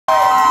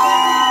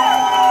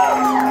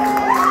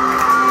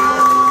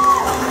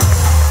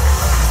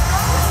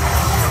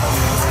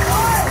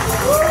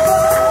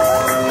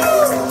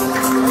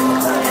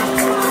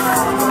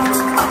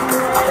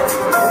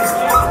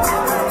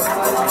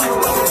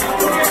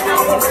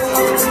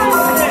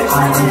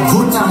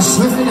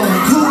Schwiffel der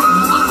Heidekrug.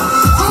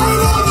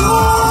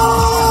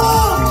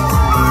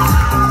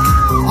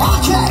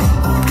 Okay,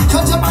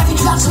 könnt ihr mal die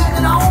Klatsche in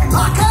den Augen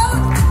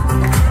packen?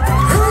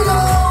 Here we go!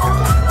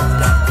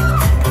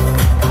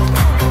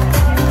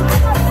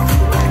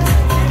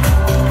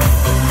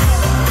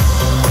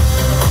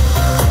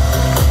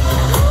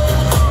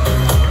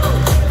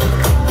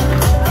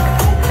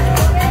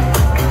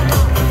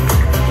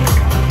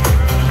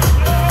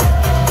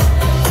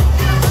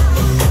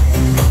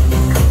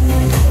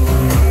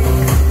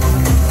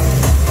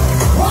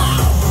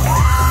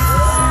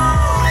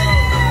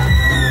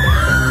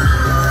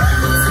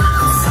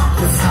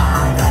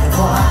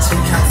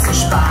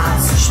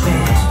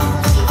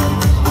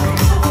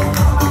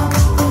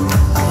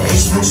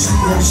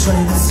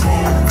 Schönes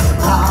Leben, wir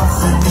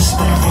brauchen nicht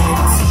mehr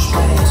reden, zu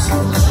spät.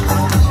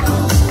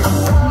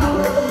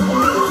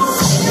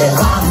 Wir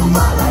waren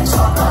mal ein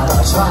Traum, aber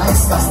ich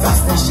weiß, dass das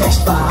nicht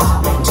echt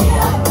war mit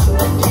dir.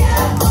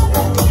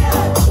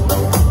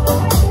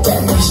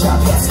 Denn ich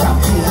hab jetzt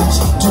kapiert,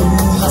 du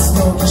hast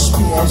nur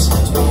gespielt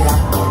mit mir.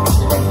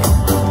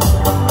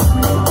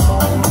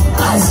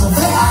 Also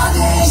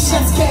werde ich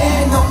jetzt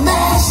gehen und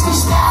mich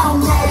nicht mehr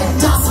umdrehen,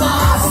 das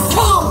war's,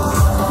 komm!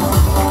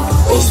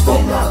 Ich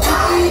bin noch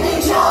kein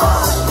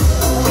Idiot.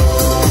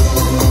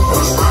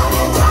 Ich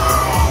meine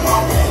deine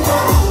Lüge.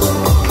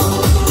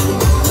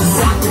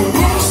 Sag mir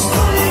nicht,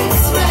 du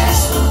liebst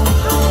mich,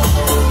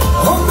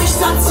 um mich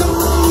dann zu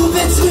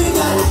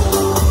betrügen.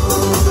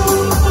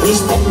 Ich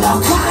bin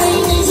noch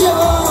kein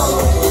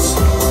Idiot,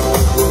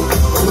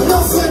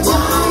 nur für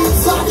dein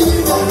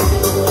Vergnügen.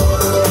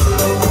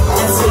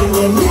 Erzähl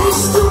mir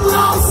nicht, du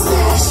brauchst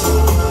mich,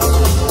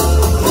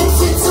 bin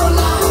viel zu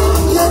lang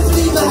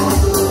geblieben.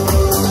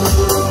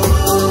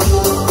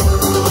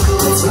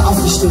 Lauf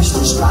ich durch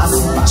die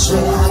Straßen, war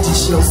schwer,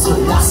 dich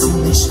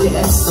loszulassen. Ich will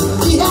jetzt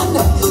die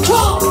Hände,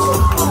 komm!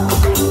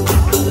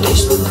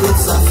 Ich bin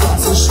kurz davor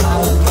zu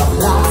schreien, doch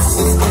lass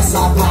es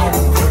besser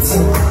bleiben.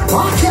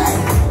 Okay!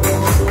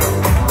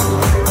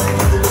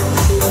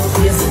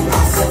 Wir sind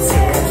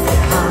auserzählt,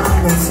 wir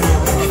haben uns nur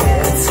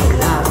gequält zu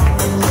lang.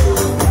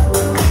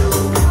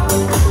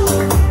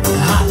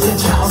 Habt ihr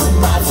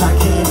 1000-mal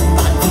vergeben,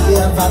 an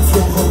wir waren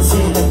Fluch und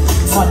Seele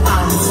von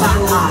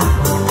Anfang an.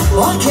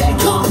 Okay,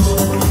 kommt!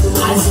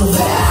 Also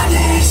werde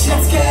ich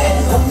jetzt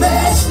gehen und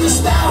mich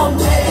nicht mehr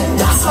umdrehen.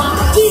 Das war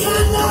die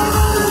Hände.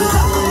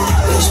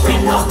 Ich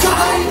bin noch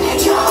kein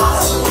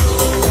Idiot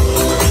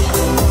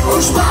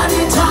und spar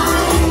dir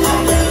deine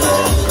Lüge.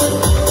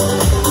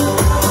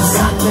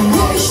 Sag mir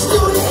nicht, du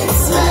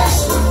liebst mich,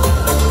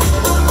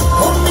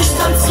 um mich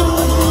dann zu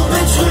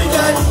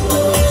betrügen.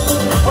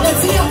 Und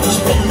jetzt hier, ich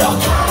bin noch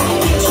kein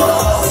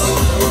Idiot,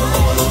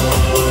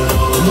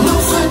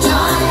 nur für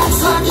dein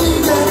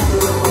Vergnügen.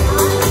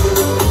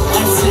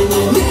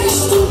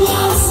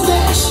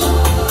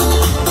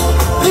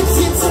 Bin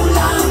viel zu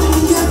lang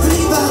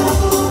geblieben.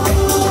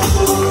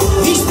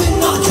 Ich bin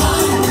noch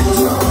kein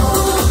Idiot.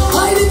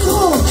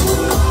 Heidekrug,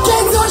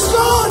 geht's euch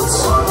gut?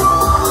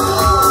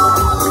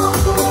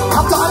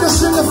 Habt ihr alle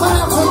schön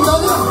gefeiert von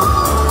Leute?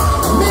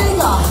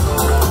 Mega!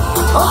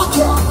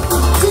 Okay,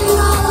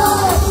 Finale!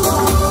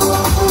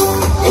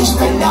 Ich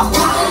bin noch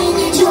kein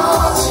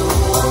Idiot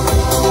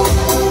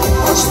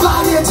und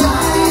spar dir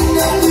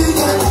deine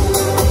Lügen.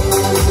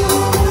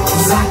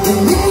 Sag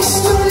mir nicht,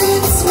 du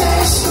liebst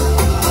mich,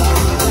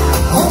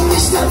 um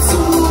mich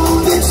dazu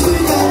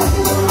betrügen.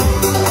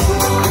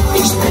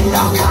 Ich bin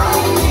doch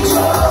kein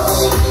Idiot,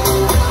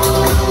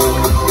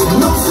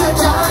 nur für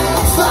dein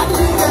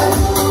Vergnügen.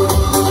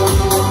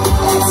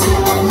 Erzähl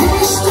mir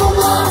nicht, du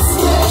brauchst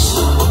mich,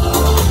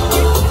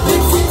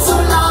 bin viel zu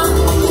lang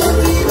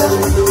geblieben.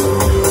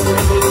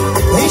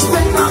 Ich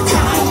bin noch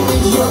kein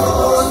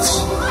Idiot,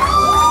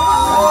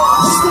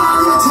 ich spar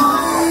dir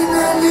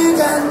deine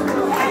Lügen.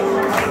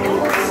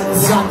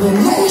 Sag mir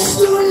nicht,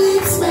 du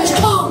liebst mich,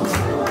 komm,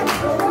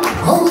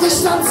 um dich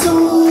dann zu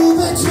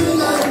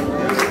betrügen.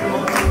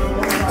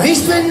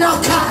 Ich bin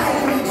noch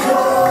kein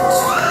Idiot.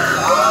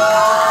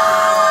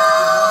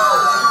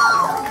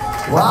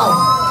 Wow.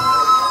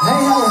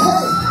 Hey, hey,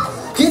 hey.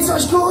 Geht's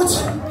euch gut?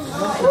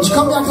 Ich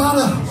komme ja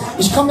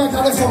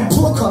gerade vom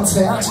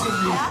Pur-Konzert.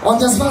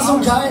 Und das war so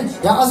geil.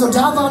 Ja, also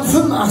da waren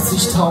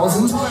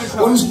 85.000.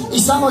 Und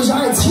ich sage euch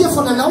eins, hier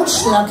von der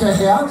Lautstärke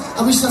her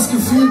habe ich das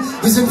Gefühl,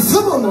 wir sind 95.000.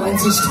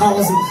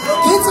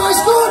 Geht's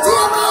euch gut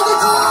hier im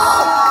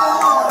Heidekrug?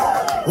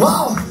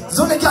 Wow,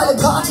 so eine geile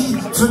Party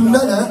für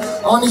Mölle.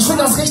 Und ich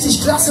finde das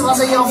richtig klasse, was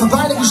er hier auf die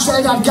Beine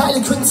gestellt hat.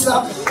 Geile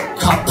Künstler,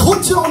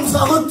 kaputte und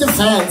verrückte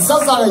Fans,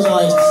 das sage ich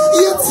euch.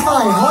 Ihr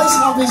zwei, euch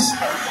habe ich...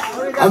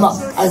 Einmal,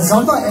 also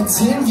sollen wir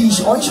erzählen, wie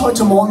ich euch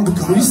heute Morgen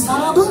begrüßt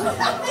habe?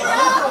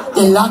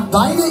 Ihr lag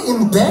beide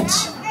im Bett,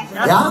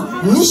 ja,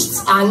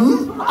 nichts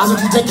an, also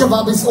die Decke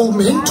war bis oben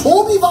hin,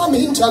 Tobi war im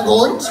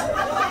Hintergrund.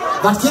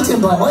 Was geht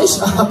denn bei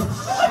euch ab?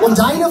 Und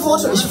deine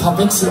Worte, ich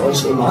verwechsel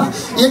euch immer,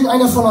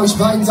 irgendeiner von euch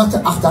beiden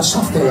sagte, ach, das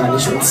schafft er ja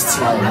nicht, uns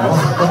zwei.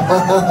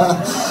 Ne?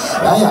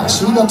 Ja, ja,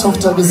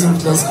 Schwiegertochter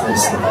gesund lässt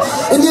grüßen.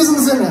 In diesem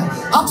Sinne,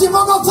 habt ihr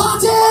Bock auf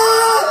Party?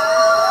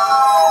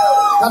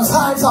 Dann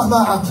fahr einfach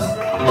mal ab.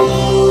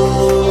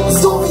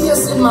 So wie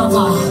es immer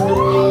war.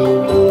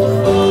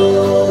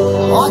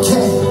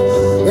 Okay,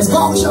 jetzt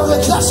brauche ich eure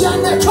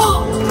Klatschhände,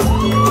 komm!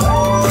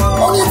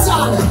 Und jetzt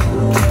alle!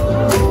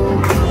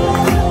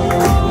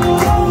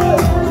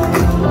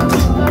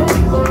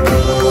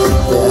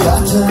 Wir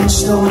hatten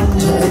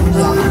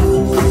stundenlang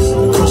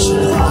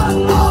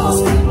Kuschelrock auf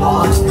dem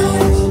Ort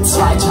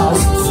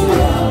 2004.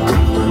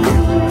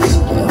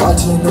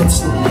 Heute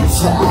nützt nie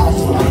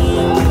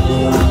verlieren.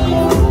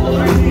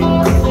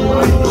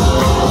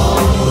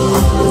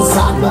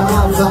 Sag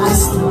mal,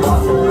 weißt du,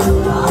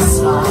 was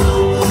war?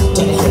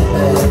 Der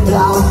Himmel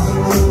blau,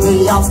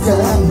 wie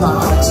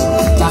aufgemalt.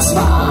 Das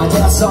war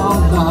der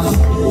Sommer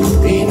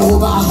in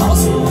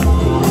Oberhausen.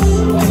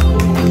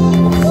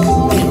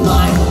 In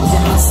meinem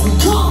Herzen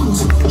kommt,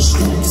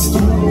 steckst du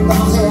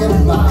noch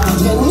immer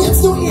drin. Und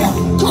jetzt du hier,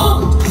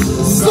 kommt,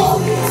 so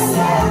wie es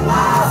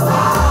immer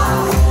war.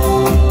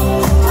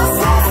 Das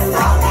ist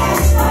doch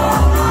nicht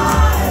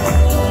normal.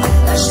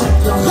 Es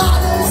steckt doch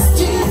alles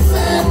tief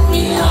in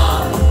mir.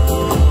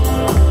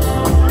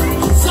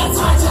 Seit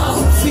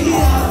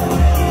 2004,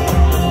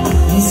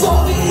 so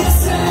wie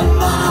es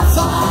immer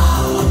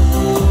war.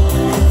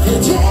 Wir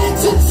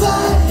drehten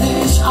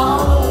völlig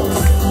auf,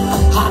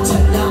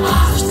 hatten eine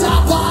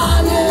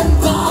Achterbahn im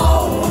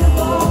Bau.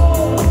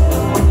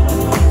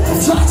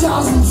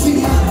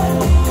 2004,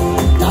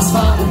 das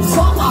war im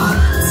Sommer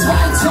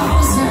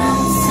 2004.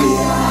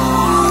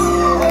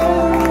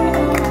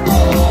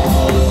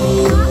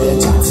 Wir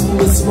tanzen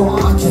bis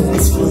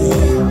morgens früh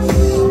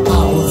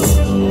auf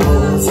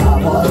rosa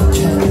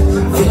Wolken.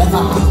 Wir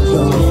waren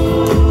jung,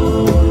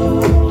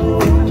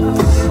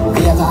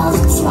 wir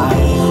waren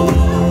frei.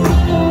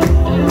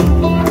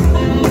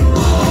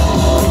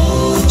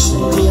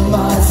 Stell dir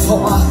mal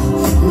vor,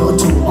 nur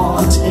du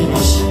und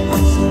ich,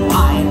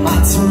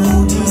 einmal zu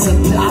diesem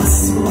Platz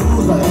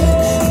zurück,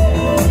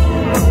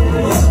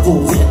 wo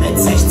wir mit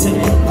 16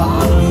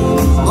 waren.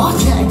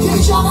 Okay, krieg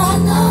ich eure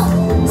Hände?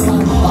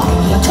 Sag mal,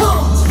 ihr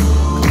kommt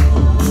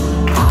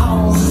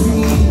auch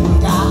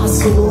wieder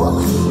so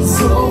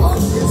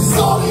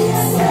wie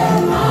es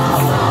immer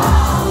war.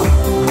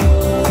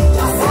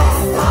 Das ist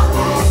doch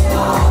nicht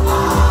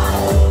normal.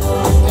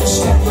 Es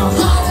steckt noch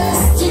alles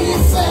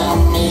tief in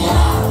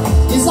mir.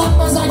 Ihr sagt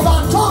mir, seit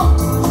wann kommt?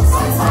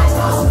 Seit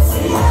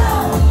 2004.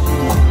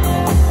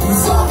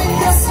 So wie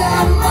es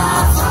immer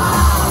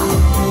war.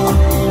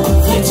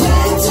 Wir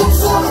drehten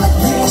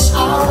völlig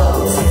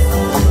auf,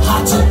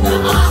 hatten eine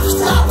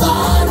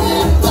Achterbahn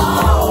im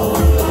Bau.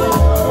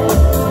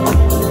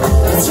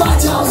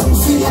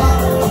 2004,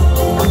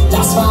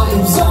 das war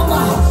im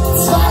Sommer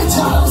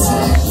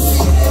 2004.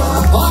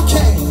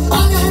 Okay,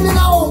 alle Hände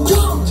nach oben,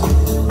 kommt!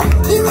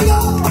 Here we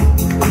go!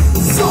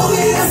 So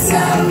wie es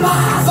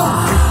immer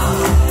war.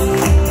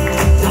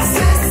 Das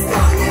ist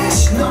doch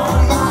nicht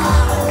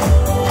normal.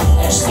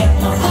 Es steckt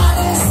noch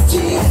alles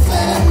tief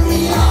in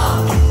mir.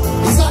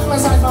 Ich sag mal,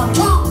 seit wann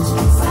kommt?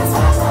 Seit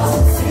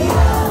 2004.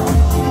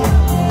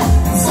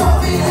 So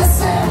wie es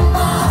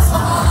immer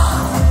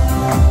war.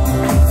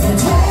 Wir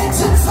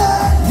drehten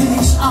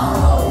völlig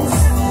auf,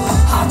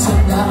 hatten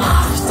eine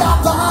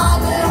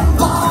Achterbahn im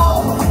Bau.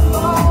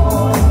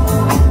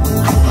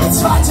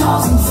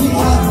 2004,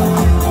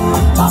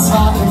 das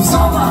war im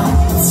Sommer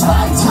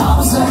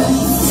 2004.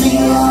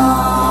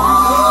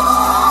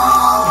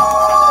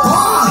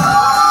 Boah,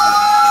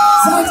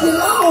 seid ihr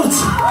laut?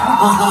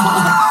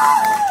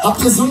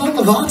 Habt ihr so lange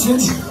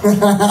gewartet?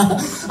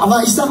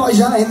 Aber ich sag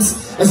euch eins,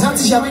 es hat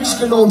sich ja wirklich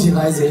gelohnt, die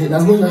Reise hin,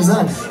 das muss ich euch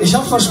sagen. Ich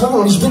hab's versprochen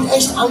und ich bin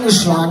echt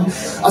angeschlagen.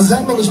 Also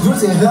seid mir nicht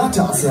böse, ihr hört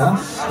das, ja.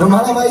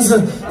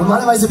 Normalerweise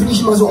bin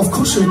ich immer so auf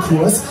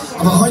Kuschelkurs,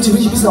 aber heute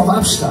bin ich ein bisschen auf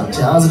Abstand,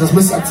 ja. Also das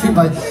müsst ihr akzeptieren,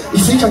 weil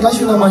ich fliege ja gleich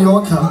wieder nach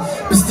Mallorca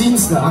bis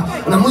Dienstag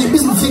und dann muss ich ein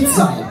bisschen fit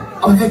sein.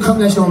 Aber wir können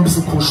gleich noch ein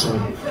bisschen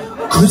kuscheln.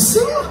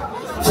 Küssen?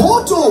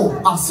 Foto!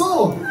 Ach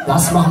so,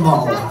 das machen wir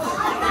auch.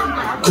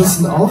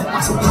 Küssen auch?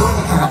 Achso.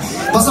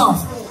 Pass auf,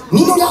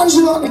 Nino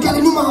D'Angelo hat eine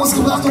geile Nummer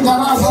rausgebracht und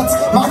danach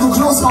hat Marco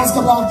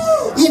rausgebracht.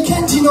 Ihr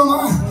kennt die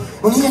Nummer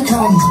und ihr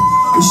kommt.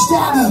 Ich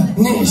sterbe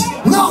nicht.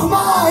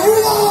 Nochmal,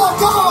 hier,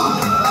 komm!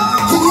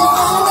 Hier,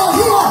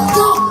 hier,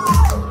 komm!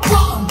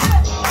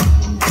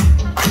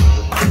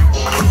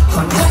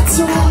 Komm weg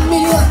zu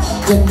mir,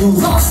 denn du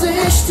brauchst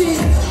nicht die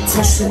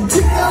zwischen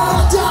Tür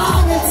und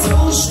Angel zu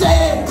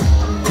stehen.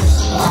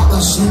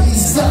 Aber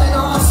schließ dein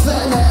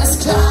offenes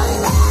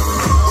Kleid.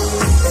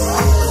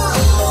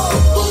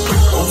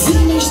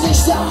 Sieh mich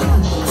nicht an,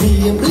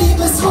 wie im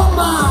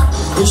Liebesroman.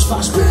 Ich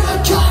verspüre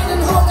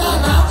keinen Hunger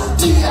nach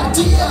dir.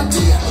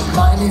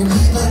 Meine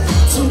Liebe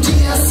zu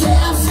dir ist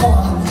sehr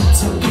fromm,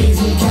 zum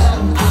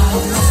ewigen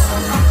Eis.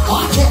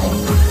 Okay,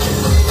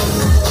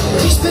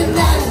 ich bin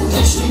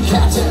endlich die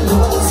Kette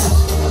los.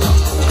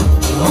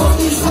 Und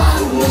ich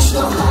fang mich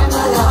noch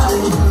einmal an.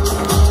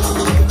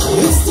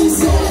 Ist die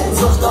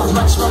Sehnsucht doch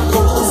manchmal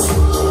groß,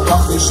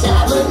 doch wir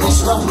sterben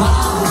nicht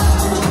nochmal.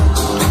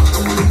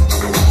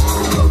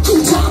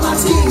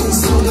 Damals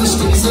gingst du durch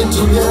diese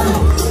Tür,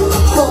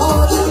 wo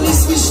du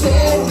ließt mich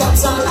stehen,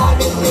 ganz allein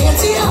mit mir,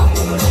 dir.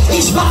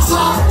 Ich war's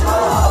halt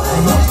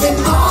und bin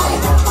neu.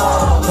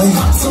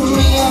 Komm zu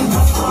mir,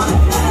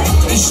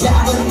 ich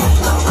sterbe,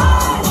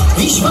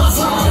 ich war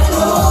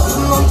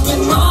verloren und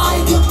bin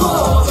neu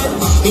geboren.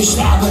 Ich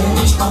sterbe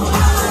nicht noch.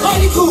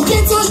 Heidekrug,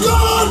 geht's euch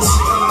gut?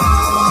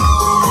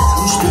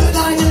 Ich spür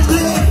deinen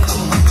Blick,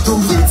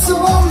 du willst zu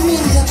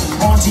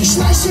mir und ich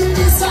lächle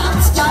dir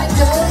sanft dein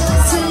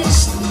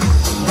Gesicht.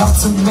 Doch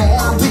zu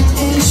mehr bin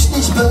ich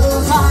nicht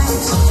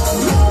bereit.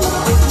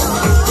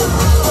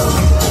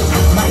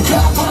 Mein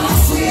Körper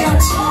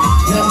friert,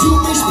 wenn du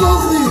mich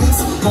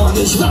berührst, und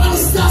ich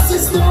weiß, das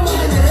ist nur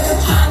meine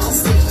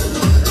Angst.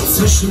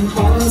 Zwischen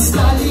uns,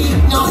 da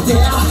liegt noch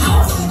der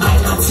Hauch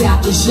einer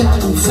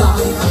zärtlichen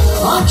Zeit.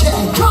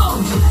 Okay,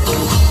 komm!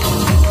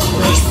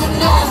 Ich bin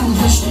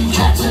endlich die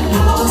Kette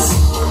los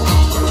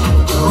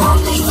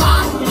und ich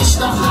fang mich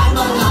noch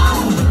einmal an.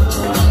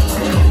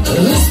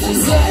 Ist die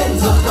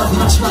Sehnsucht doch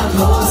manchmal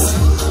groß,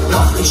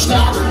 doch ich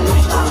sterbe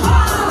nicht nochmal.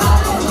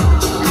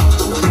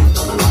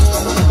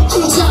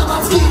 Und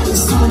damals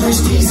gingst du durch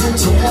diese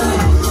Tür,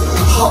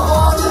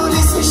 oh, du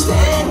ließt mich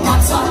stehen,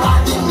 ganz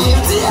allein in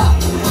mir.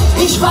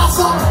 Ich war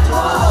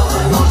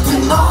verloren und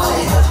bin neu,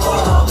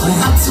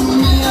 ran zu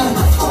mir,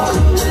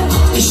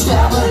 ich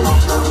sterbe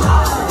nicht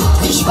nochmal.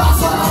 Ich war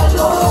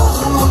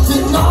verloren und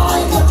bin neu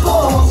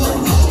geboren,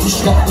 ich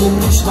sterbe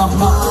nicht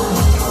nochmal.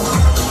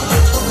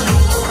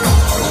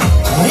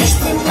 Ich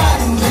bin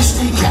endlich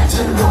die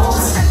Kette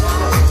los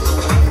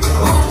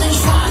und ich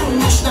fang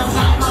mich noch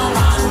einmal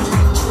an.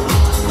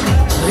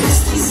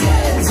 Ist die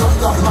Sehnsucht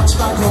doch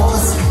manchmal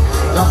groß,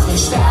 doch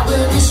ich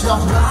sterbe nicht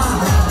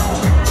nochmal.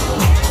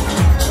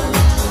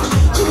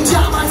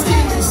 Damals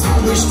gingst du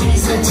durch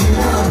diese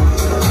Tür,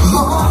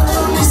 oh,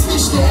 du ließt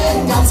mich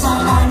stehen, ganz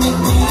allein mit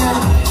mir.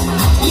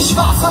 Ich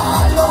war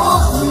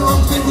verloren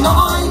und bin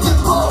neu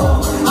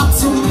geboren, hab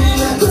zu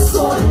mir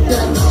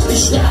gefunden,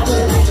 ich sterbe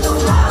nicht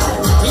nochmal.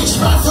 Ich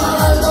war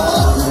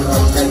verloren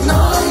und bin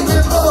neu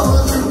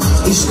geboren,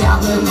 ich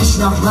sterbe nicht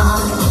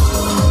nochmal.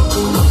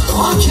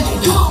 Okay,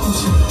 kommt,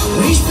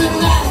 ich bin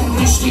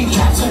endlich die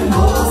Kette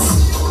los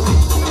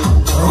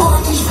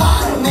und ich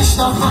fang mich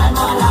noch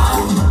einmal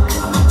an.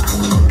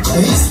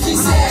 Ist die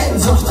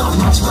Sehnsucht doch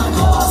manchmal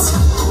groß,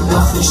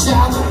 doch ich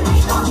sterbe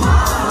nicht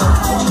nochmal.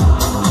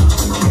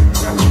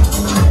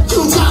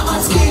 Und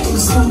damals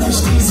gingst du durch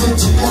diese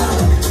Tür,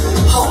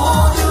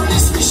 oh, du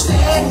ließt mich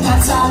stehen,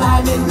 ganz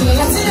allein mit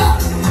mir.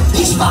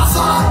 Ich war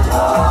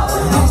verloren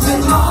und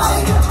bin neu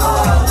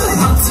geboren,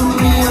 komm zu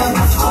mir,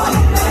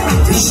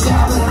 ich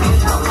sterbe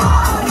nicht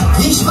nochmal.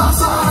 Ich war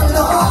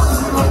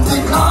verloren und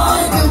bin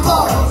neu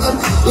geboren.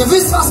 Ihr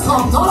wisst, was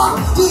kommt, oder?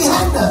 Die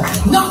Hände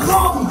nach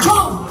oben,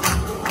 komm!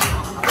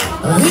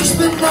 Ich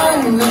bin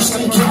endlich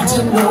die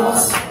Kette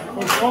los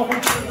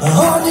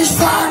und ich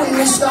fang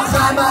mich noch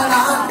einmal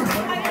an.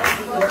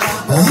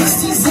 Ist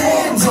die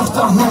Sehnsucht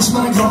doch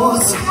manchmal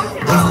groß,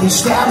 doch ich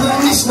sterbe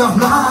nicht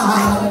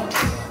nochmal.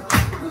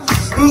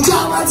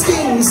 Damals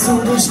gingst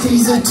du durch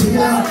diese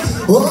Tür,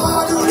 oh,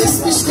 du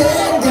ließt mich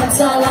stehen, ganz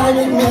allein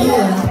mit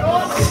mir.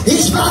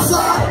 Ich war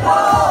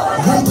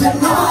verloren und bin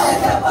neu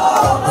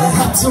geboren,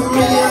 hab zu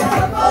mir,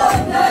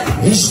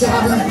 ich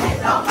sterbe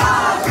nicht nochmal.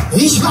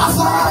 Ich war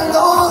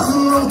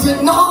verloren und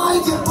bin neu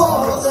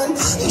geboren,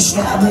 ich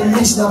sterbe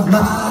nicht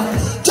nochmal.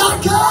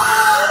 Danke!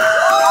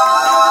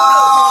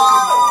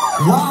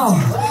 Wow!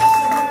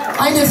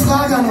 Eine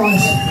Frage an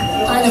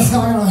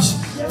euch,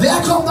 wer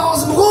kommt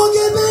aus dem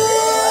Ruhrgebiet?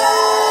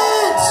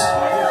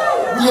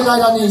 Ihr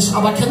leider nicht,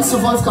 aber kennst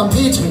du Wolfgang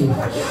Petri?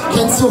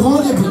 Kennst du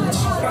Ruhrgebiet?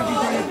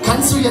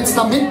 Kannst du jetzt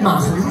da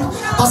mitmachen?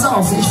 Pass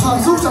auf, ich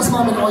versuche das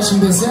mal mit euch ein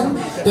bisschen.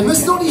 Ihr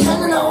müsst nur die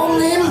Hände nach oben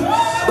nehmen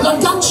und dann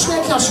ganz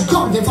schnell klatschen.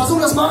 Komm, wir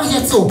versuchen das mal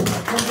jetzt so.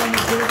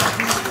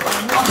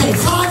 Okay,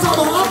 fahr einfach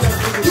mal ab.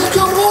 Hier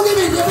kommt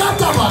Ruhrgebiet, ihr bleibt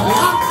dabei,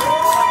 ja?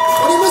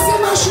 Und ihr müsst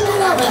immer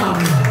schneller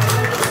werden.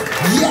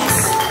 Yes!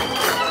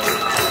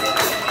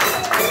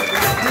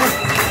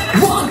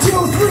 1, 2,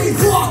 3,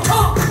 4,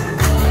 komm!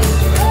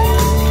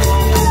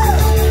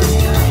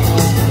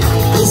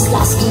 Ist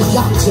das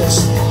gigantisch?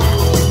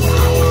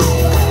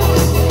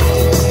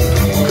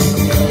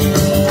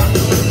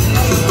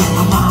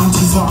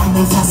 Die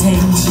Sonne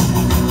versinkt,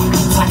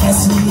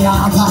 vergessen wir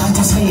aber,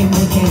 das Leben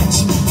beginnt.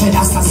 Für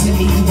das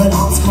Liebe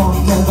uns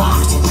Grund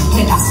gebracht,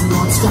 wir lassen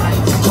uns frei,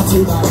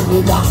 kopfüber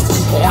unbedacht.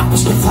 Er hat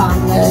mich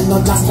gefangen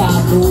und das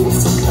war gut.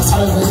 Das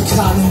eure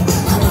Kragen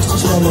kann ich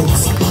nicht mehr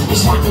los.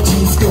 Ich atme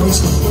tief durch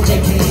und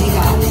denke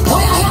egal.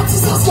 Euer Herz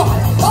ist das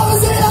Gold, eure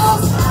Seele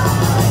auf.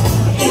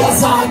 Ihr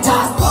seid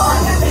das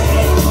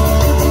Ruhrgebiet,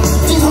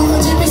 die Ruhe,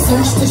 die mich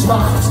süchtig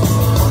macht.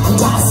 Und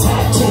das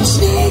hätte ich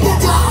nie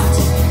gedacht.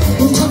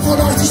 Und kommt von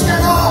euch nicht mehr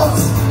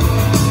raus.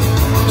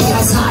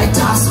 Ihr seid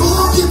das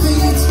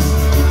Ruhrgebiet,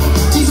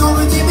 die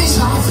Blume, die mich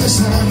aufrecht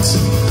hält,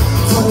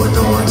 wo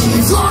nur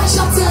die für euch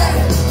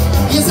erzählen.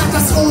 Ihr seid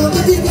das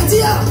Ruhrgebiet, jetzt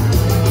ihr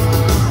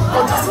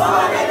und das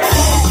Ruhrgebiet.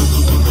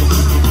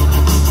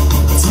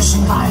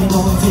 Zwischen Rhein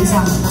und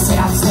Weser, das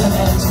Herz der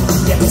Welt.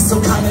 Ja, bist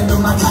du keine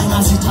Nummer,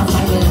 keiner sieht dran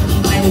rein.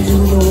 Eine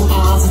grüne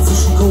Oase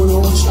zwischen Kohle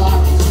und Stahl.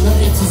 Wenn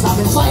wir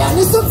zusammen feiern,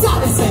 ist uns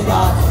alles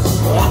egal.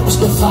 Er hat mich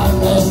gefangen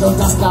und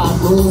das lag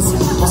los.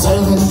 Aus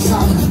euren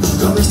Krallen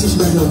komm ich nicht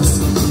mehr los.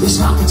 Ich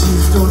atme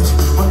tief durch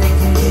und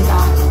denke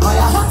jeder,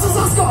 euer Herz ist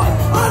aus Gold,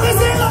 eure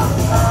Seele.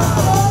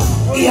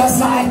 Ihr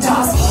seid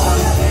das,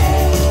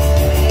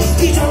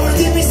 die Droge,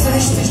 die mich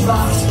süchtig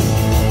macht.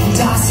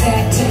 Das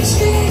hätte ich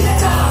nie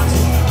gedacht.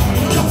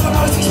 Ich komm von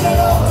euch nicht mehr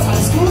los,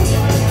 alles gut?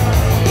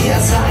 Ihr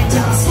seid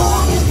das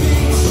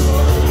Ruhrgebiet,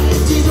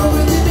 die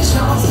Droge, die mich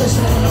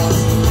aufgestellt,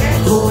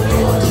 wo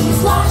nur die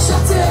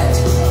Freundschaft zählt.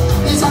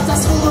 Ihr seid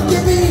das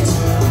Ruhrgebiet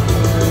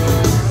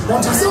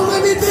und das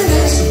Ruhrgebiet bin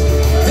ich.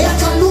 Wer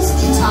kann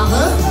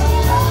Luftgitarre?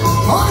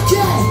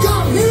 Okay,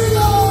 komm,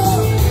 Hühner!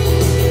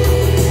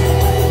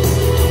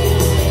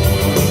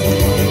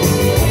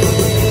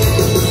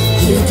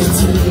 Hier geht's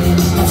hin,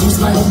 der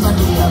Fußball unter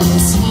mir,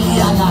 bis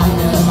nie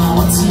alleine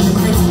und sie im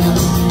Revier.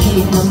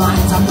 Gehen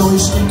gemeinsam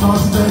durch den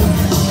Tunnel.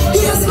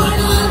 Hier ist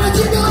meine Heimat,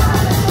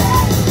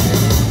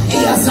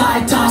 ihr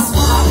seid das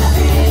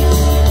Ruhrgebiet,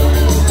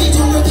 die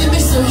Droge, die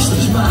mich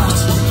süchtig macht.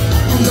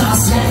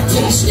 Das hätte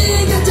ich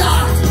nie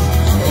gedacht.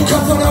 Ich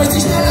komm von euch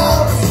nicht mehr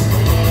los.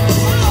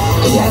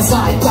 Ihr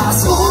seid das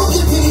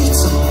Ruhrgebiet,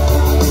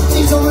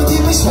 die Droge,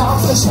 die mich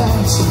aufrecht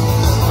hält,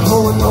 wo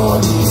nur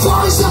die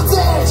Freundschaft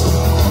zählt.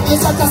 Ihr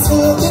seid das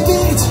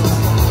Ruhrgebiet.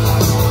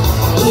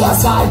 Ihr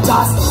seid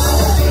das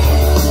Ruhrgebiet,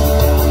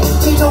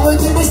 die Droge,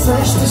 die mich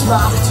süchtig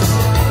macht.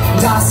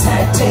 Das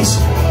hätte ich.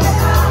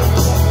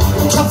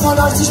 Ich komm von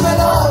euch nicht mehr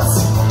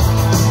los.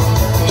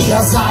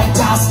 Ihr seid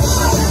das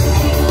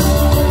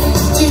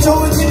Ruhrgebiet, die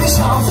Droge, die mich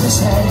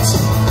aufrecht hält,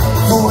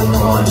 wo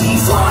nur die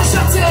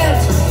Freundschaft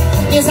zählt.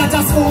 Ihr seid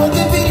das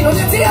Ruhrgebiet und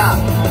jetzt ihr.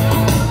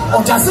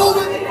 Und das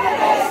Ruhrgebiet.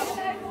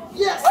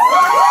 Yes.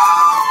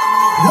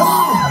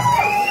 Wow.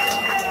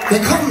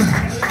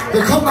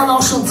 Wir kommen dann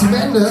auch schon zum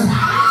Ende.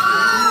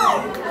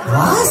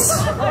 Was?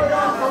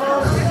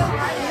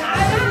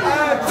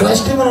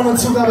 Vielleicht kriegen wir noch eine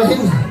Zugabe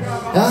hin.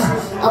 Ja,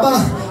 aber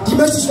die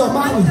möchte ich noch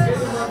machen.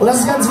 Und das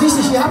ist ganz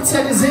wichtig. Ihr habt es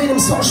ja gesehen im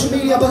Social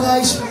Media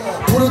Bereich.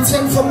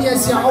 Produzent von mir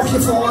ist ja auch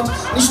hier vor Ort.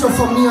 Nicht nur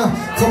von mir,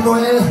 von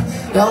Noel.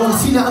 Ja, und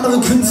viele andere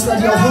Künstler,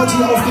 die auch heute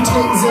hier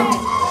aufgetreten sind.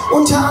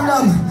 Unter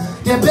anderem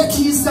der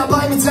Becky ist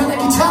dabei mit seiner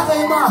Gitarre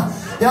immer.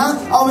 Ja,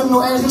 auch mit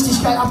Noel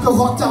richtig geil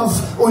abgerockt auf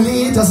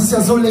Ole, das ist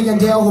ja so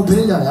legendäre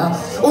Bilder, ja.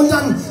 Und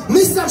dann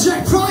Mr.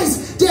 Jack Price,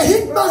 der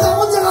Hitmacher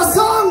unserer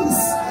Songs.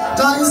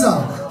 Da ist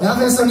er. Ja,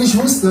 wer es noch nicht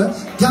wusste.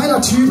 Geiler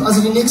Typ,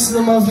 also die nächste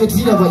Nummer wird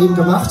wieder bei ihm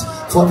gemacht.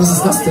 Boah, was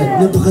ist das denn?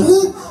 Eine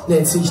Brille?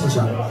 Ne, zieh ich nicht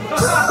an.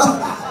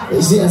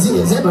 Ich sehe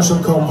selber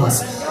schon kaum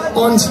was.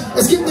 Und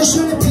es gibt eine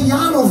schöne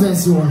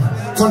Piano-Version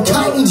von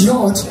Kein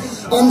Idiot.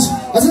 Und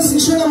es ist ein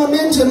schöner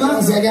Moment, wir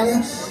machen sehr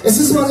gerne. Es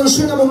ist immer so ein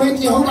schöner Moment,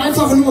 ihr haut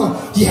einfach nur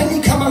die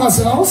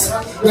Handykameras raus.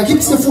 Und da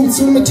gibt es eine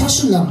Funktion mit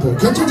Taschenlampe.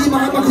 Könnt ihr die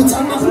mal einmal kurz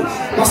anmachen?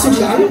 Machst du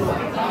die an?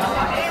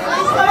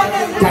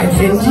 Dein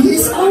Handy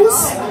ist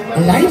aus?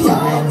 Leih dir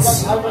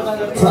eins.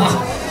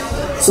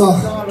 So,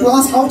 du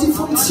hast auch die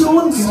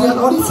Funktion. Sie hat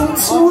auch die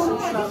Funktion.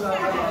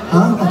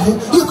 Ah, okay.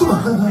 Hier, guck mal.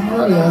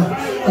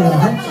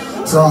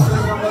 So.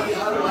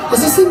 Was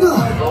ist denn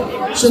da?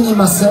 Jenny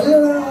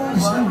Marcel?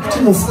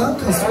 Timo Frank,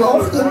 hast du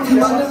auch irgendwie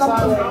mal eine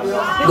Lampe?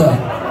 Ne,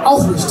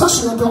 auch nicht.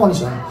 Taschenlampe auch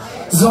nicht an.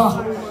 So.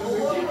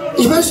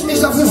 Ich möchte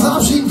mich dafür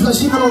verabschieden.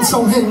 Vielleicht gehen wir noch einen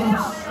Song hin.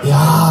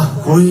 Ja,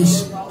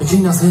 ruhig. Wir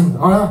kriegen das hin,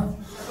 oder?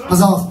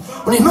 Pass auf.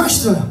 Und ich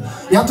möchte,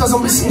 ihr habt da so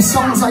ein bisschen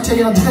Song, seid ihr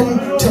ja drin,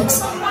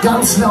 Text,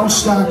 ganz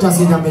lautstark, dass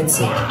ihr da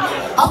mitsingt.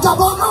 Habt ihr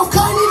Bock auf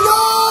Kein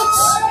Idiot?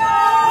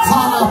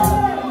 Fahr ab!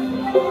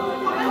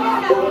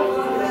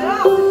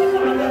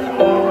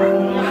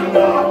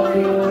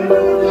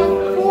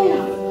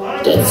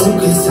 Der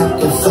Zug ist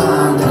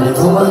abgefahren, deine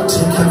Worte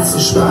kannst du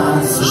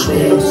sparen, zu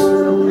spät.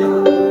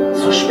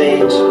 Zu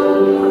spät.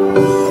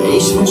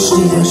 Ich wünsch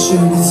dir ein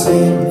schönes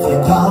Leben, wir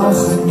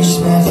brauchen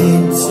nicht mehr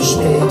reden, zu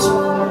spät.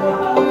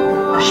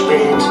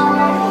 Spät.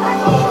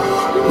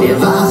 Wir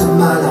waren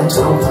mal ein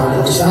Traumpaar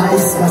und ich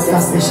weiß, dass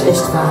das nicht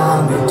echt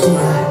war mit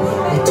dir,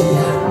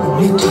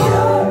 mit dir.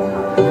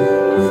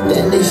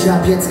 Denn ich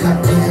hab jetzt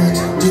kapiert,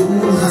 du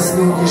hast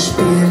nur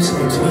gespielt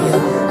mit mir.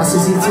 Ach, sie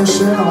sieht so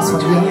schön aus von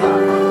dir.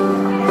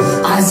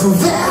 Also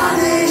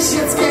werde ich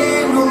jetzt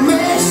gehen und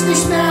mich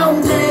nicht mehr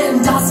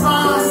umdrehen, das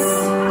war's.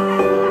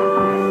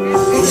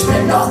 Ich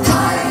bin doch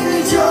kein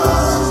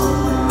Idiot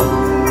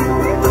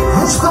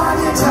und spar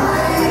dir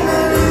deine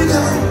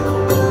Lüge.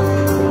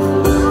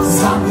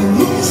 Sag mir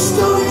nicht,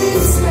 du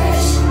liebst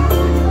mich,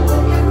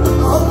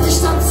 um mich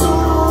dann zu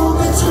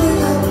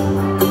betrügen.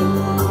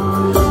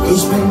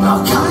 Ich bin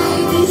noch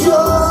kein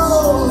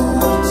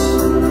Idiot,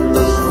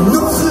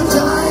 nur für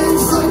dein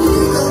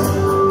Vergnügen.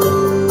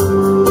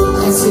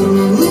 Erzähl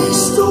mir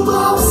nicht, du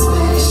brauchst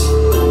mich,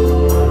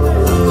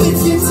 bin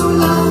viel zu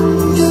lang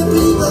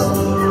geblieben.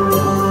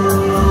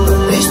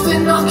 Ich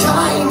bin noch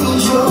kein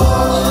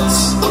Idiot.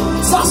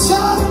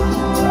 Sascha,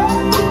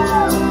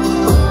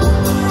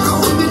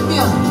 komm mit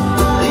mir.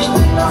 Ich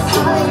bin noch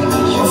kein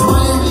Idiot. Auf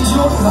meiner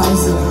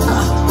Idiotreise.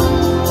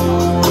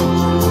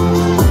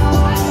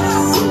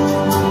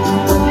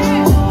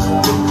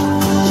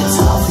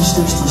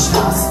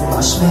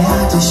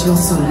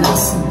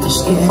 loszulassen,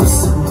 ich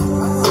geb's zu.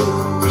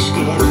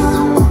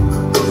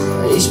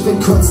 Ich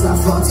bin kurz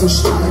davor zu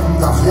schreiben,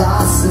 doch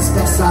lass es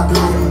besser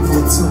bleiben,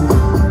 wozu?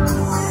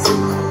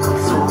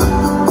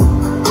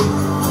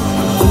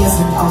 Wir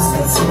sind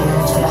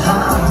auserzählt, wir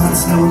haben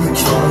uns nur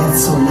gequält,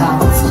 zu lang,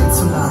 viel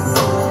zu lang.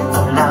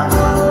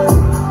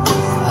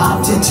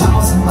 Habt ihr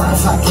 1000-mal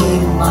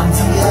vergeben, meint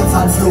ihr,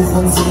 wann Fluch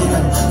und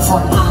Segen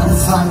von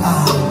Anfang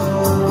an.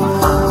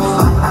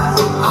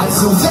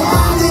 Also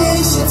werde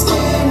ich jetzt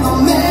gehen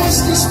und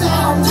mich nicht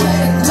mehr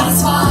umdrehen,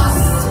 das war's.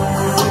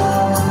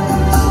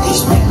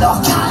 Ich bin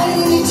doch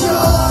kein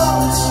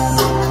Idiot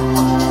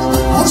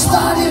und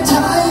spar dir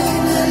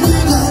deine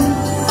Lügen.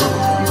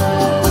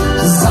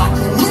 Sag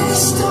mir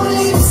nicht, du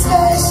liebst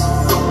mich,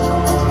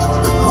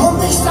 um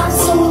mich dann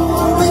zu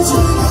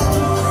betrügen.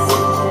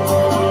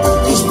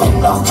 Ich bin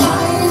doch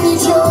kein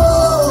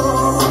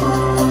Idiot,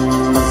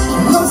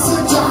 nur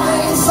für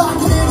dein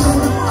Vergnügen.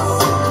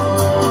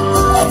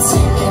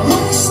 Erzähl mir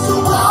nicht, du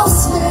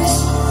brauchst mich,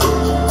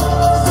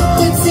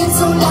 bin viel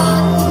zu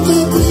lang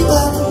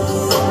geblieben.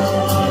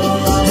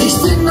 Ich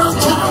bin noch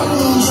kein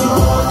Idiot.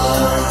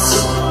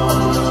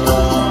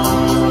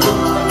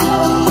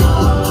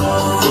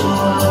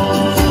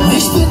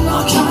 Ich bin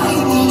noch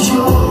kein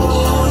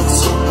Idiot.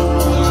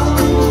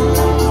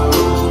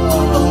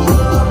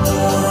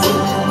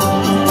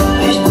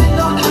 Ich bin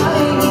noch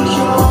kein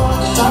Idiot.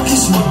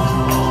 Dankeschön.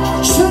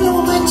 Schöne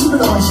Momente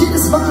mit euch,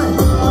 jedes Mal.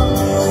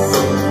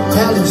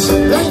 Herrlich.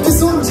 Bleibt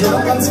gesund, ja,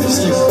 ganz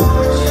wichtig.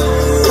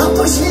 Habt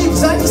euch lieb,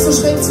 seid nicht so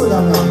schlecht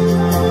zueinander.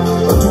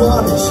 Und du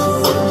auch nicht.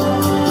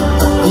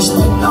 Ich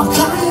bin noch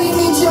kein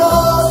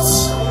Idiot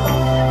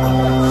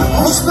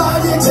und spar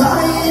dir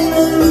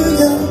deine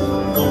Lügen.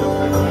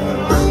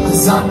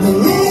 Sag mir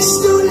nicht,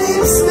 du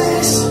liebst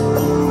mich,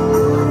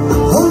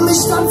 um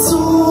mich dann zu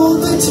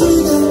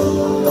betrügen.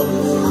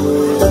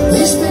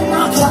 Ich bin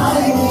noch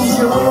kein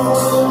Idiot.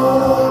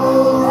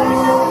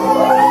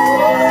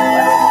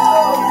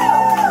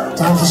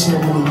 Dankeschön, ihr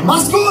Lieben.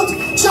 Macht's gut.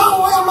 Ciao,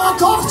 euer Marc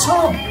Koch.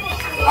 Ciao.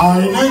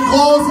 Einen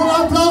großen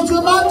Applaus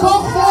für Marc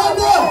Koch,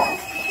 Freunde.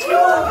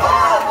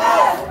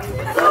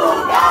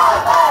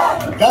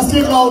 Das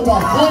geht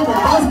lauter, Freunde,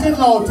 das geht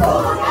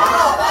lauter.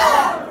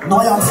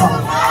 Neuanfang.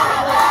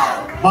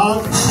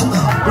 Marc,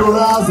 du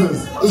hörst es.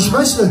 Ich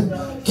möchte.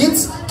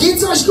 Geht's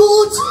euch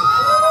gut?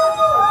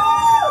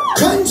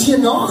 Könnt ihr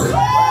noch?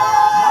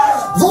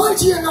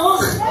 Wollt ihr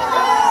noch?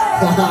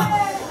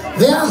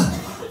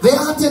 Wer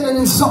hat denn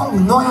den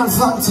Song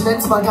Neuanfang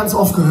zuletzt mal ganz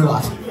oft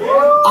gehört?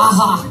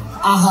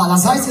 Aha,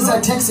 das heißt, ihr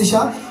seid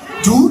textsicher.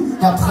 Du,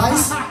 Herr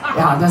Preis,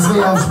 ja, das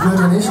will ja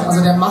blöde nicht.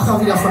 Also der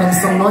Macher wieder von dem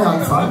Song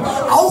Neuanfang.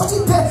 Auch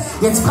die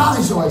jetzt frage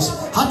ich euch,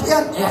 hat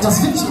er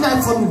das wirklich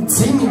innerhalb von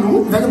 10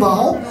 Minuten, wenn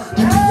überhaupt,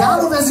 die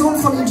Piano-Version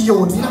von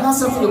Idiot? Wie lange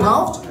hast du dafür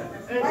gebraucht?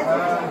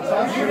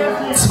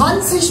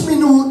 20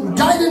 Minuten,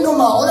 geile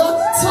Nummer, oder?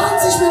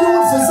 20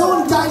 Minuten für so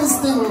ein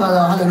geiles Ding,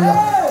 Halleluja.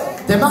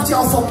 Der macht ja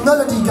auch vom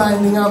Mölle die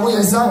geilen Dinger, muss ich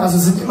euch sagen. Also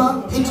sind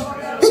immer Hits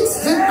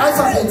sind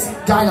einfach Hits.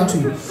 Geiler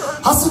Typ.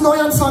 Hast du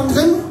Neuanfang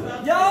drin?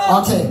 Ja!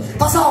 Okay,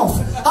 pass auf.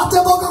 Habt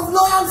ihr Bock auf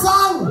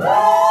Neuanfang?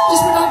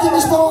 Ich bedanke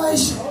mich bei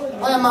euch.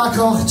 Euer Marc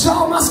Koch.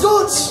 Ciao, mach's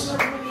gut.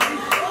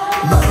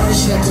 Mann,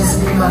 ich hätte es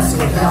niemals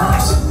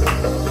geglaubt,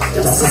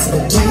 dass es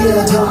mit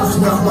dir doch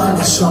nochmal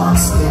eine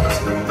Chance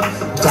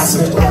gibt. Das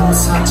mit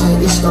uns hatte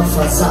ich doch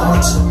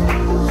versaut.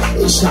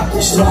 Ich hab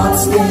dich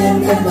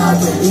trotzdem immer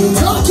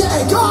geliebt.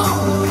 Okay, komm!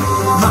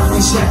 Mann,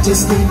 ich hätte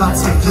es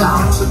niemals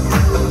geglaubt,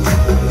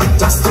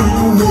 dass du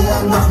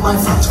mir nochmal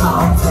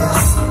vertraut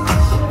wirst.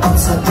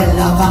 Unsere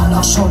Bilder waren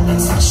doch schon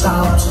längst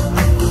verstaubt.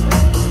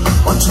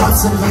 Und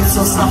trotzdem willst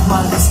du's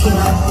nochmal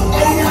riskieren.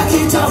 Ey, da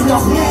geht doch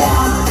noch mehr.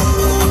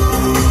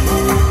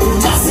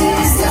 Das hier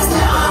ist erst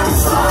der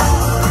Anfang.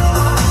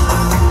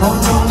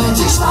 Und ohne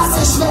dich war's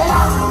so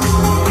schwer.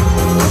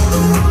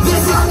 Wir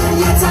fangen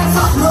jetzt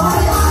einfach neu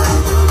an.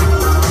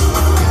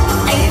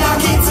 Ey, da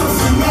geht so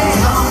viel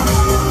mehr.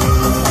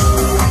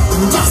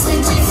 Das mit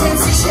dir fühlt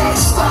sich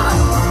echt an.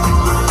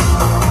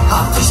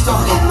 Hab dich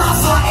doch immer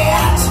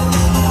verehrt.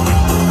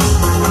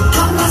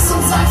 Komm, lass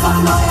uns einfach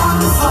neu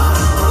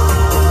anfangen.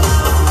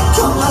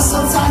 Komm, lass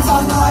uns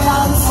einfach neu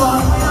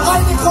anfangen.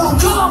 Heidekrug,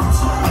 kommt!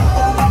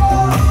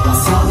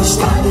 Was hab ich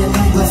deine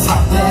Liebe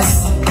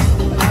vermisst?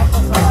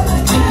 Ohne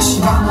dich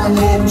war mein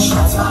Leben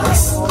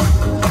schwarz-weiß.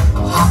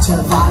 Hatte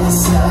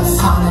weiße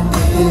Fahnen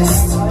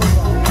gehisst.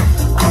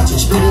 Und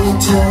ich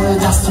bete,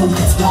 dass du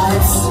jetzt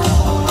bleibst.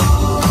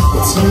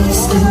 Jetzt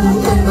liegst du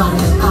in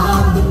meinen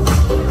Armen.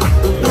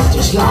 Und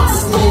ich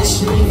lass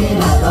dich nie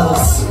wieder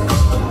los.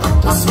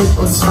 Das mit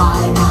uns zwei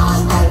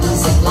Jahren all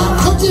diese lang.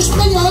 Kommt ihr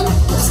springen?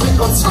 Das mit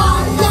uns zwei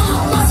Jahren.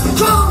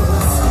 Komm!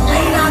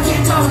 Ey, da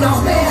geht doch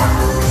noch mehr.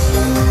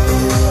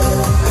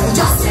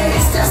 Das hier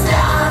ist erst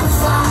der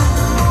Anfang.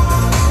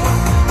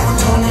 Und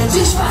ohne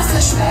dich war's so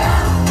schwer.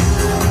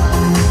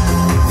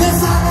 Wir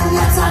fangen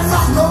jetzt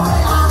einfach neu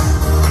an.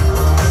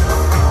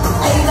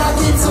 Ey, da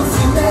geht so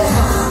viel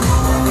mehr.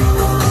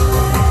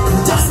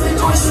 Das mit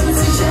euch fühlt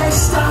sich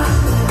echt an.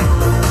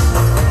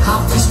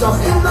 Hab dich doch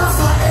immer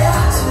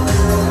verehrt.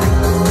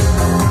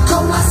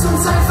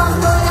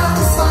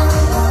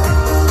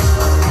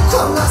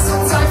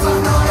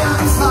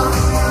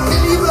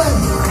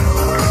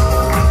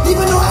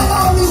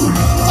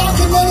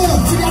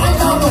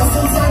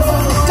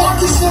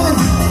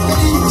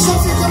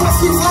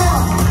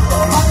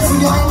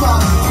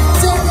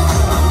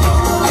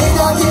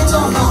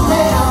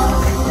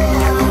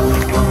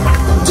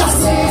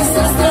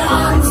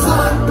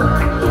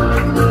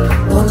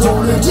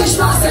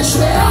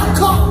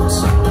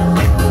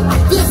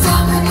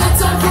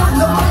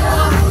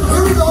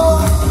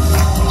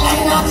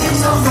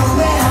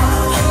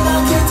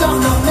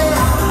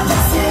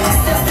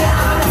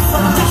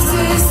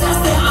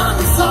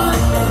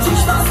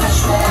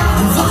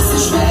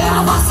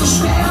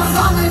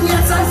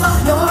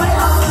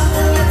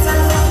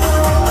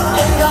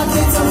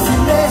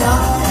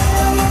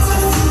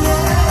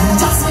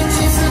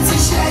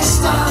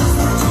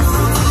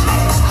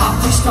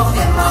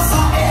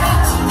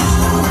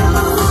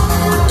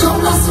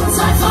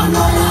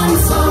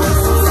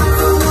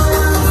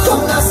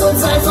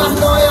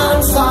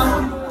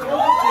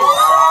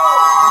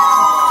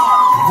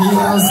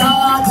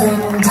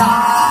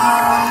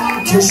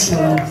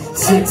 Dankeschön,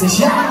 40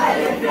 Jahre.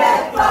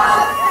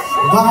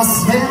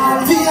 Was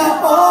wären wir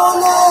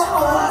ohne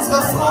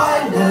unsere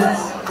Freunde,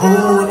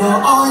 ohne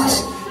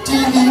euch, die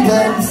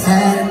lieben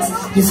Fans,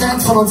 die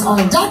Fans von uns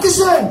allen.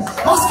 Dankeschön,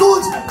 mach's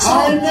gut.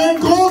 Ciao.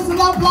 Einen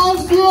großen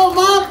Applaus für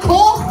Marc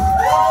Koch.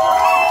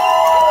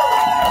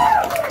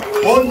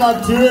 Und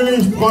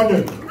natürlich,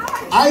 Freunde,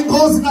 einen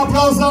großen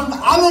Applaus an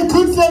alle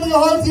Künstler, die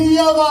heute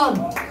hier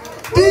waren,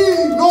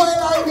 die Noel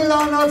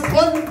eingeladen hat.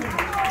 Freunde,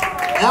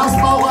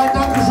 erstmal auch ein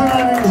Dankeschön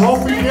an den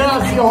Hoffi, der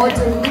das hier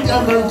heute mit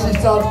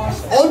ermöglicht hat.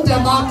 Und der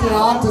Marc,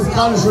 der hat es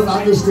gerade schon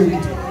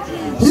angestimmt.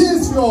 Hier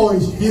ist für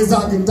euch, wir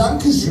sagen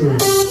Dankeschön.